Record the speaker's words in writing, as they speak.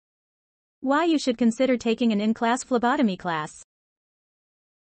Why you should consider taking an in-class phlebotomy class.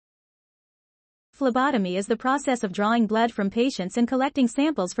 Phlebotomy is the process of drawing blood from patients and collecting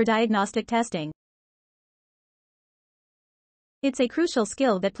samples for diagnostic testing. It's a crucial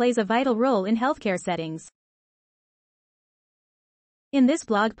skill that plays a vital role in healthcare settings. In this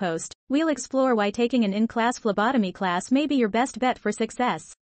blog post, we'll explore why taking an in-class phlebotomy class may be your best bet for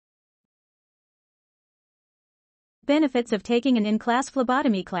success. Benefits of taking an in-class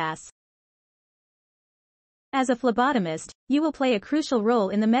phlebotomy class. As a phlebotomist, you will play a crucial role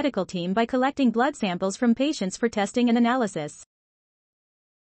in the medical team by collecting blood samples from patients for testing and analysis.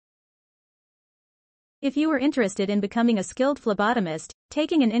 If you are interested in becoming a skilled phlebotomist,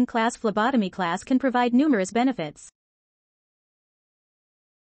 taking an in-class phlebotomy class can provide numerous benefits.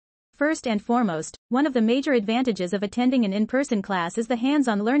 First and foremost, one of the major advantages of attending an in-person class is the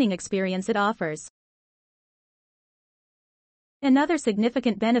hands-on learning experience it offers. Another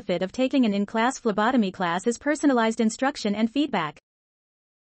significant benefit of taking an in-class phlebotomy class is personalized instruction and feedback.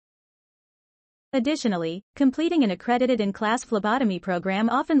 Additionally, completing an accredited in-class phlebotomy program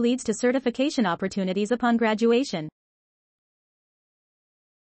often leads to certification opportunities upon graduation.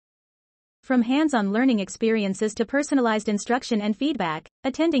 From hands-on learning experiences to personalized instruction and feedback,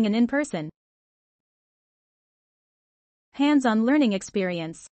 attending an in-person hands-on learning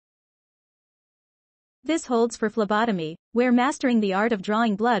experience. This holds for phlebotomy, where mastering the art of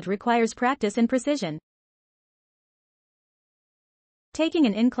drawing blood requires practice and precision. Taking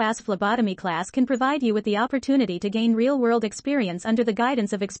an in-class phlebotomy class can provide you with the opportunity to gain real-world experience under the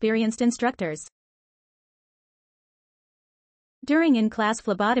guidance of experienced instructors. During in-class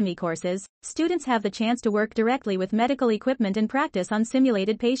phlebotomy courses, students have the chance to work directly with medical equipment and practice on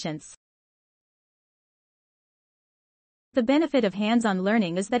simulated patients. The benefit of hands-on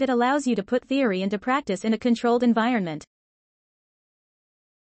learning is that it allows you to put theory into practice in a controlled environment.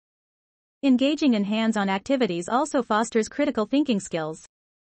 Engaging in hands-on activities also fosters critical thinking skills.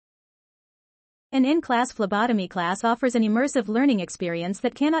 An in-class phlebotomy class offers an immersive learning experience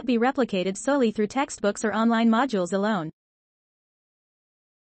that cannot be replicated solely through textbooks or online modules alone.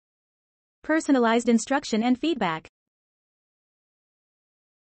 Personalized instruction and feedback.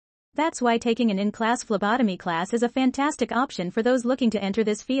 That's why taking an in-class phlebotomy class is a fantastic option for those looking to enter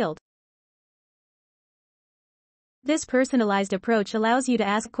this field. This personalized approach allows you to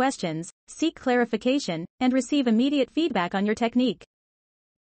ask questions, seek clarification, and receive immediate feedback on your technique.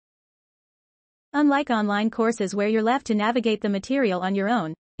 Unlike online courses where you're left to navigate the material on your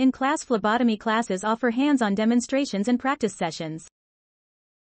own, in-class phlebotomy classes offer hands-on demonstrations and practice sessions.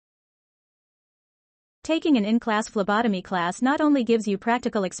 Taking an in-class phlebotomy class not only gives you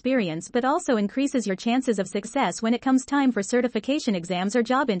practical experience but also increases your chances of success when it comes time for certification exams or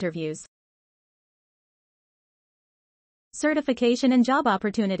job interviews. Certification and job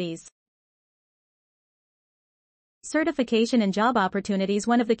opportunities. Certification and job opportunities.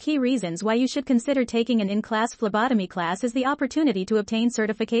 One of the key reasons why you should consider taking an in-class phlebotomy class is the opportunity to obtain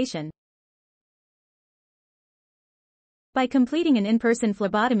certification. By completing an in-person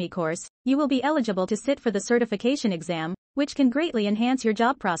phlebotomy course, you will be eligible to sit for the certification exam, which can greatly enhance your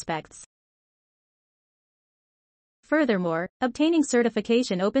job prospects. Furthermore, obtaining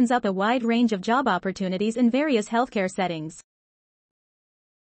certification opens up a wide range of job opportunities in various healthcare settings.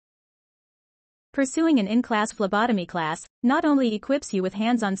 Pursuing an in-class phlebotomy class not only equips you with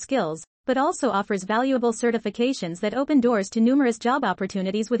hands-on skills, but also offers valuable certifications that open doors to numerous job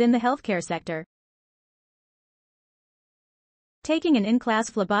opportunities within the healthcare sector. Taking an in-class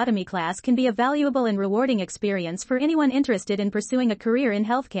phlebotomy class can be a valuable and rewarding experience for anyone interested in pursuing a career in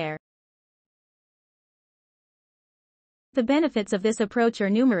healthcare. The benefits of this approach are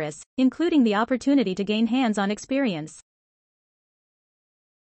numerous, including the opportunity to gain hands-on experience,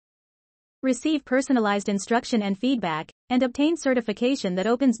 receive personalized instruction and feedback, and obtain certification that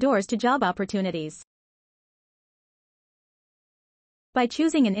opens doors to job opportunities. By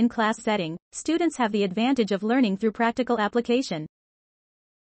choosing an in-class setting, students have the advantage of learning through practical application.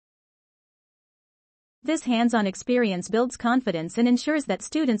 This hands-on experience builds confidence and ensures that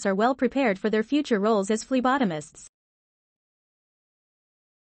students are well prepared for their future roles as phlebotomists.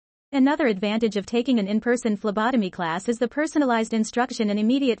 Another advantage of taking an in-person phlebotomy class is the personalized instruction and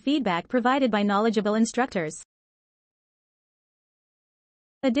immediate feedback provided by knowledgeable instructors.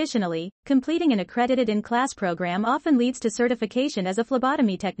 Additionally, completing an accredited in-class program often leads to certification as a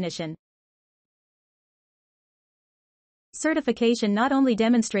phlebotomy technician. Certification not only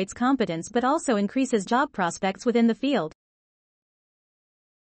demonstrates competence but also increases job prospects within the field.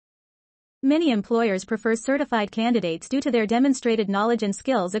 Many employers prefer certified candidates due to their demonstrated knowledge and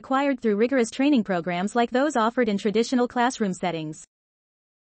skills acquired through rigorous training programs like those offered in traditional classroom settings.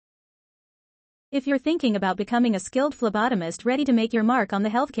 if you're thinking about becoming a skilled phlebotomist ready to make your mark on the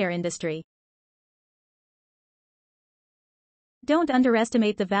healthcare industry. Don't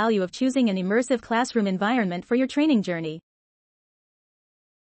underestimate the value of choosing an immersive classroom environment for your training journey.